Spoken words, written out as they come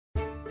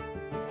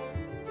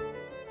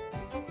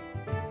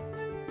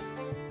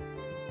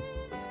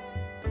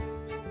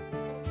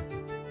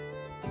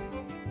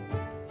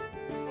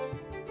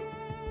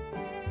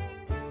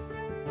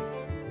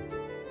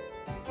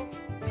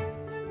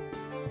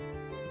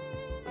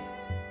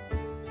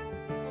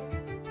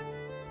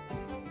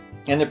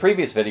In the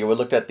previous video, we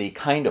looked at the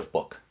kind of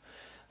book.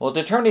 Well,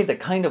 determining the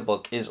kind of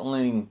book is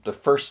only the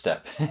first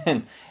step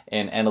in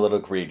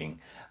analytical reading.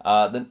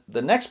 The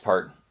next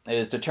part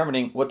is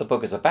determining what the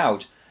book is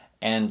about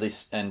and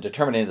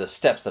determining the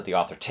steps that the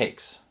author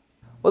takes.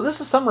 Well, this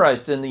is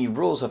summarized in the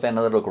rules of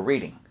analytical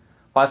reading.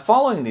 By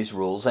following these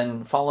rules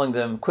and following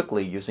them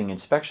quickly using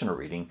inspectional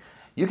reading,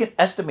 you can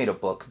estimate a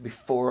book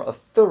before a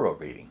thorough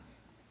reading.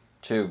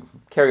 To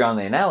carry on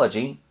the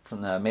analogy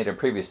made in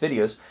previous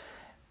videos,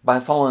 by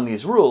following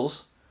these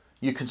rules,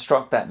 you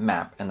construct that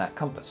map and that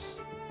compass.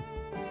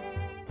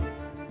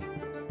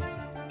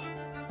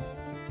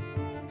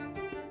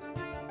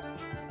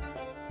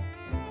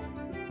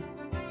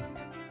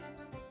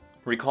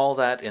 Recall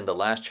that in the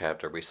last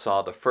chapter we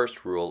saw the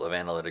first rule of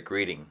analytic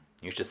reading.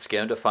 You should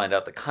skim to find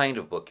out the kind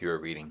of book you are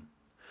reading.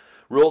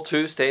 Rule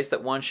 2 states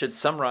that one should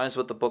summarize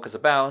what the book is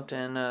about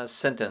in a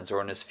sentence or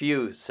in as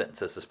few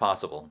sentences as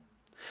possible.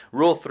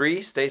 Rule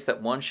 3 states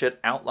that one should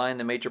outline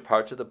the major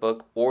parts of the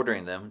book,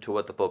 ordering them to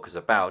what the book is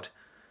about.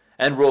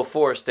 And Rule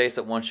 4 states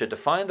that one should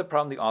define the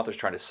problem the author is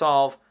trying to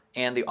solve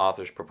and the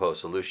author's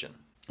proposed solution.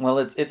 Well,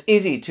 it's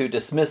easy to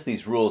dismiss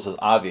these rules as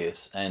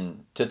obvious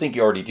and to think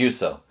you already do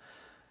so.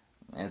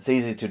 And it's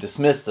easy to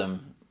dismiss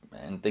them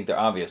and think they're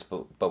obvious,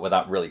 but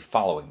without really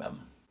following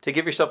them. To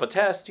give yourself a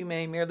test, you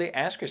may merely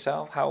ask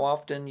yourself how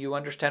often you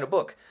understand a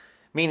book,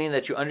 meaning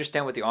that you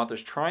understand what the author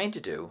is trying to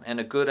do and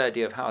a good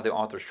idea of how the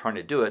author is trying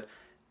to do it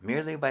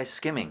merely by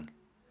skimming.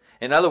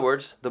 In other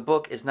words, the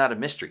book is not a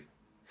mystery.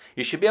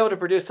 You should be able to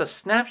produce a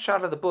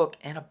snapshot of the book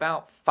in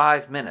about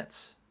 5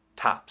 minutes,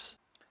 tops.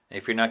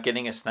 If you're not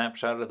getting a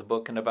snapshot of the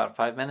book in about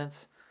 5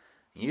 minutes,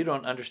 you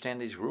don't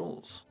understand these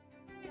rules.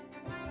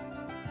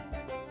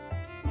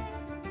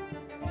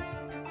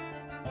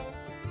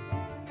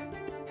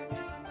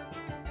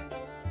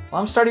 Well,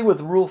 I'm starting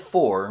with Rule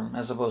 4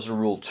 as opposed to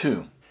Rule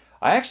 2.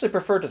 I actually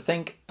prefer to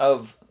think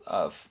of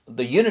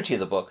the unity of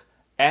the book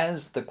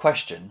as the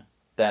question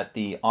that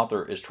the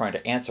author is trying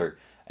to answer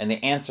and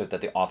the answer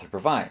that the author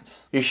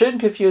provides. You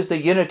shouldn't confuse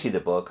the unity of the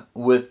book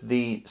with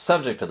the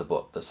subject of the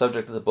book. The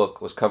subject of the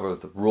book was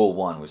covered with Rule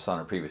 1 we saw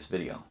in a previous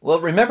video. Well,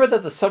 remember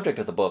that the subject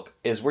of the book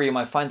is where you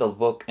might find the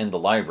book in the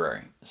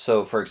library.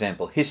 So, for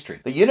example,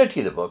 history. The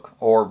unity of the book,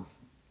 or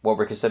what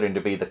we're considering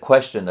to be the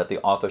question that the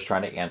author is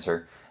trying to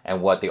answer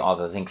and what the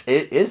author thinks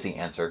is the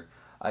answer,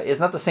 is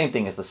not the same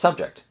thing as the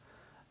subject.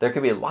 There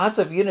can be lots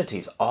of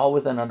unities all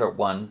within under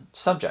one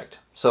subject.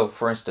 So,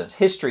 for instance,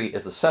 history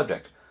is the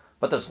subject,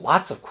 but there's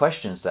lots of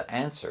questions to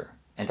answer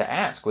and to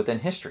ask within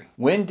history.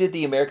 When did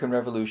the American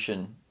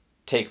Revolution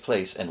take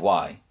place and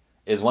why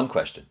is one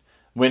question.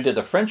 When did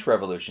the French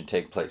Revolution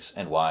take place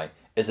and why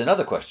is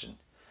another question.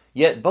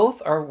 Yet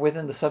both are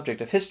within the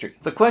subject of history.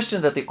 The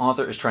question that the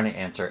author is trying to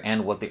answer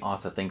and what the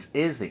author thinks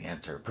is the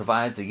answer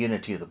provides the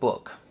unity of the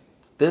book.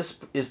 This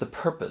is the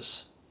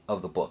purpose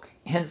of the book.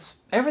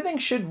 Hence, everything in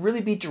the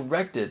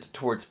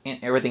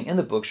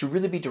book should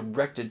really be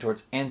directed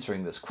towards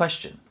answering this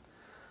question.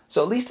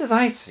 So at least as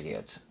I see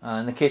it,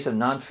 in the case of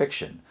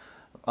nonfiction,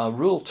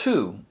 Rule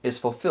 2 is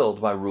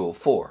fulfilled by Rule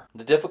 4.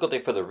 The difficulty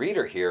for the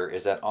reader here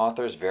is that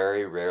authors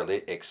very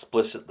rarely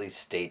explicitly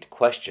state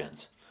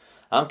questions.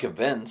 I'm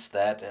convinced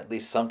that at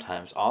least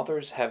sometimes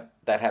authors have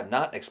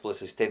not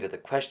explicitly stated the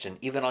question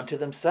even unto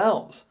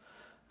themselves.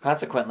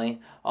 Consequently,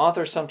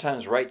 authors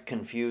sometimes write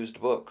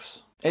confused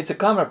books. It's a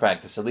common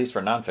practice, at least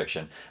for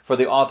nonfiction, for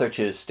the author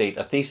to state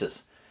a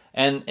thesis.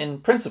 And in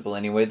principle,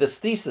 anyway, this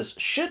thesis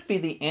should be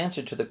the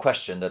answer to the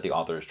question that the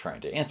author is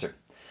trying to answer.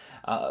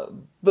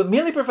 But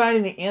merely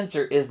providing the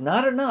answer is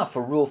not enough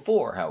for Rule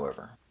 4,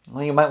 however.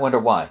 Well, you might wonder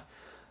why.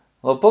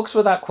 Well, books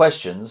without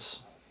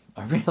questions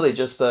are really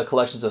just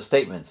collections of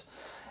statements.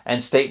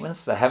 And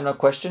statements that have no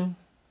question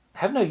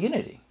have no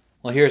unity.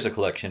 Well, here's a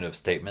collection of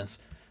statements.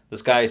 The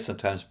sky is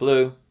sometimes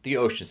blue. The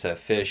oceans have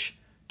fish.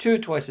 2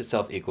 twice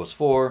itself equals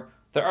 4.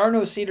 There are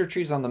no cedar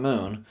trees on the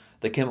moon.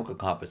 The chemical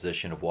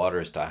composition of water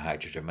is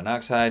dihydrogen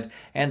monoxide.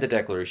 And the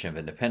Declaration of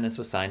Independence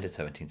was signed in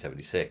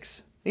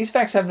 1776. These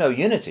facts have no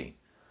unity.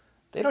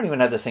 They don't even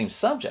have the same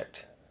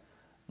subject.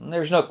 And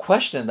there's no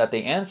question that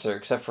they answer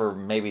except for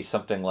maybe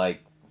something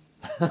like,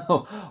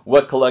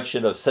 what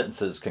collection of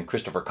sentences can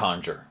Christopher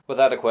conjure?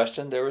 Without a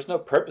question, there is no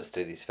purpose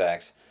to these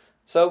facts.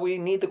 So we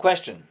need the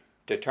question.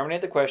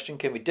 Determining the question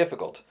can be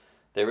difficult.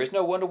 There is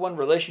no one-to-one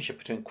relationship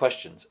between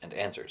questions and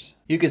answers.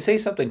 You can say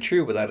something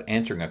true without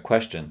answering a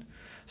question.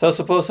 So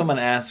suppose someone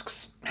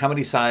asks, how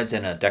many sides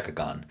in a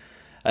decagon?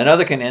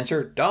 Another can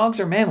answer, dogs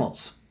are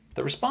mammals.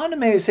 The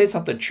respondent may say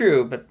something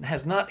true, but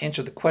has not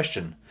answered the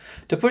question.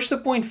 To push the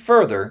point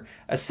further,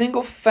 a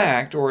single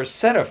fact or a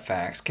set of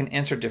facts can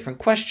answer different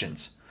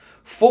questions.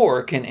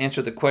 4 can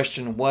answer the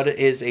question, what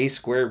is a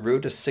square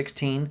root of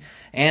 16,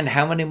 and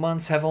how many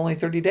months have only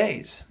 30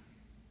 days?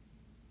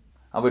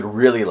 I would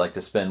really like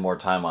to spend more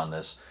time on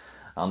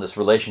this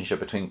relationship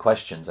between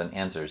questions and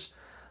answers,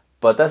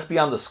 but that's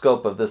beyond the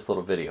scope of this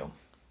little video.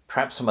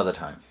 Perhaps some other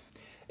time.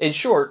 In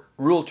short,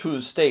 Rule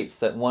 2 states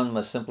that one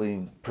must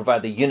simply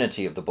provide the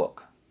unity of the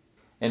book.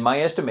 In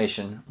my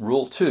estimation,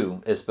 Rule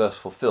 2 is best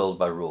fulfilled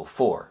by Rule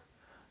 4.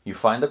 You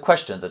find the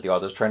question that the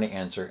author is trying to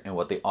answer and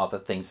what the author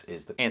thinks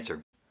is the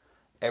answer.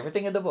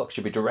 Everything in the book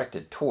should be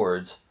directed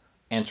towards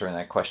answering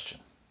that question.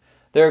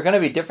 There are going to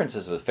be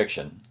differences with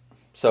fiction.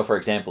 So, for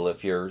example,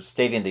 if you're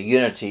stating the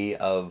unity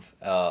of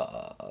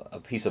a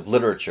piece of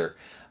literature,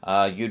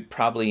 you'd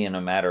probably, in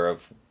a matter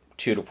of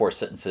 2 to 4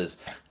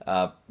 sentences,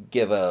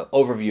 give an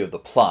overview of the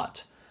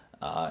plot.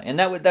 And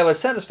that would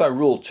satisfy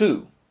Rule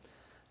 2,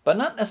 but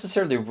not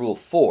necessarily Rule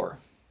 4.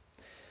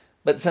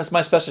 But since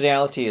my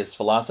specialty is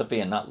philosophy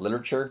and not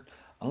literature,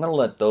 I'm going to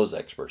let those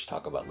experts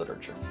talk about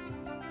literature.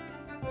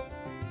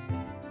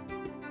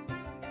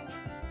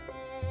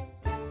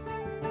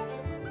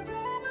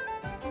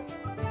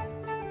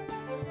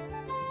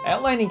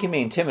 Outlining can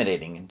be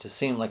intimidating and to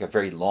seem like a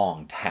very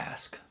long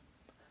task.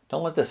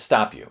 Don't let this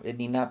stop you. It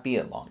need not be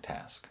a long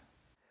task.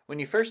 When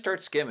you first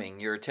start skimming,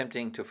 you're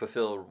attempting to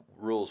fulfill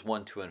rules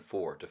 1, 2, and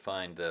 4 to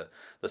find the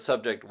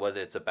subject, what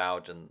it's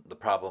about, and the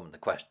problem and the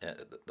question,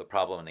 the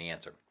problem and the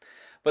answer.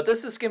 But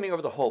this is skimming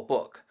over the whole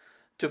book.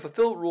 To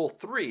fulfill Rule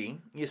 3,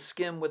 you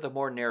skim with a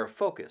more narrow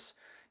focus.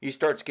 You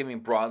start skimming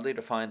broadly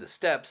to find the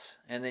steps,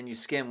 and then you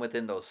skim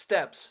within those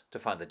steps to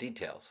find the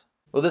details.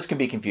 Well, this can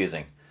be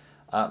confusing.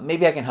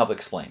 Maybe I can help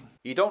explain.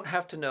 You don't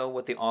have to know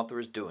what the author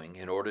is doing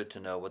in order to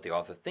know what the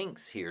author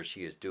thinks he or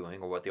she is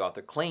doing or what the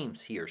author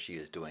claims he or she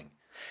is doing.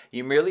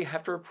 You merely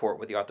have to report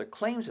what the author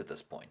claims at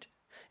this point.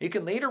 You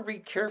can later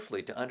read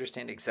carefully to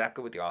understand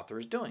exactly what the author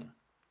is doing.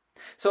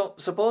 So,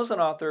 suppose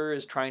an author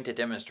is trying to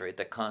demonstrate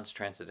that Kant's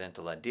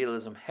transcendental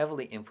idealism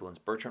heavily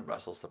influenced Bertrand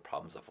Russell's The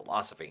Problems of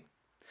Philosophy.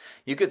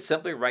 You could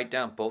simply write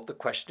down both the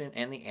question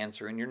and the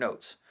answer in your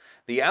notes.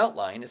 The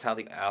outline is how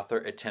the author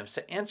attempts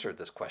to answer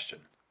this question.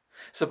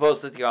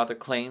 Suppose that the author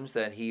claims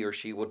that he or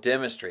she will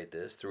demonstrate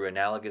this through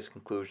analogous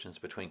conclusions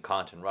between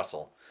Kant and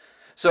Russell.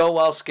 So,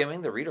 while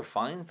skimming, the reader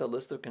finds the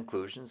list of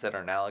conclusions that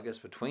are analogous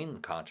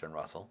between Kant and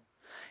Russell.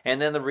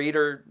 And then the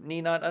reader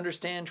need not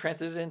understand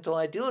transcendental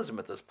idealism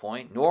at this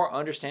point, nor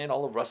understand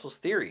all of Russell's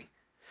theory.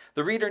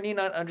 The reader need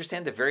not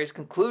understand the various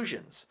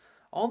conclusions.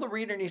 All the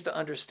reader needs to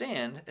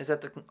understand is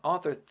that the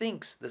author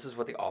thinks this is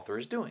what the author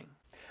is doing.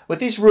 With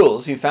these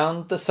rules, you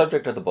found the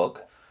subject of the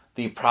book,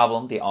 the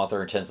problem the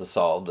author intends to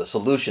solve, the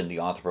solution the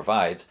author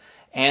provides,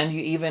 and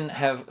you even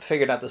have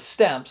figured out the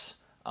steps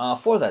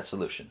for that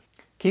solution.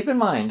 Keep in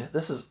mind,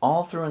 this is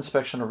all through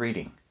inspectional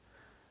reading.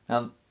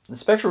 Now,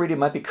 inspectional reading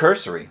might be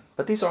cursory,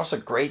 but these are also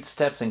great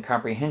steps in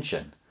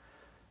comprehension.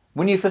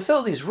 When you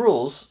fulfill these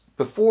rules,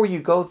 before you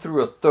go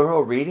through a thorough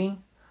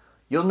reading,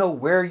 you'll know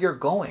where you're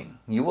going.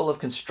 You will have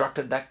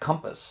constructed that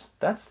compass.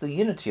 That's the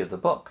unity of the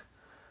book.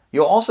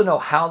 You'll also know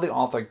how the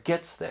author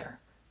gets there.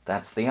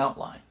 That's the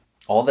outline.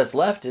 All that's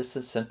left is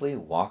to simply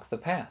walk the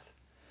path.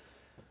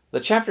 The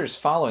chapters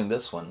following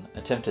this one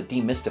attempt to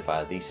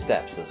demystify these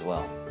steps as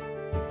well.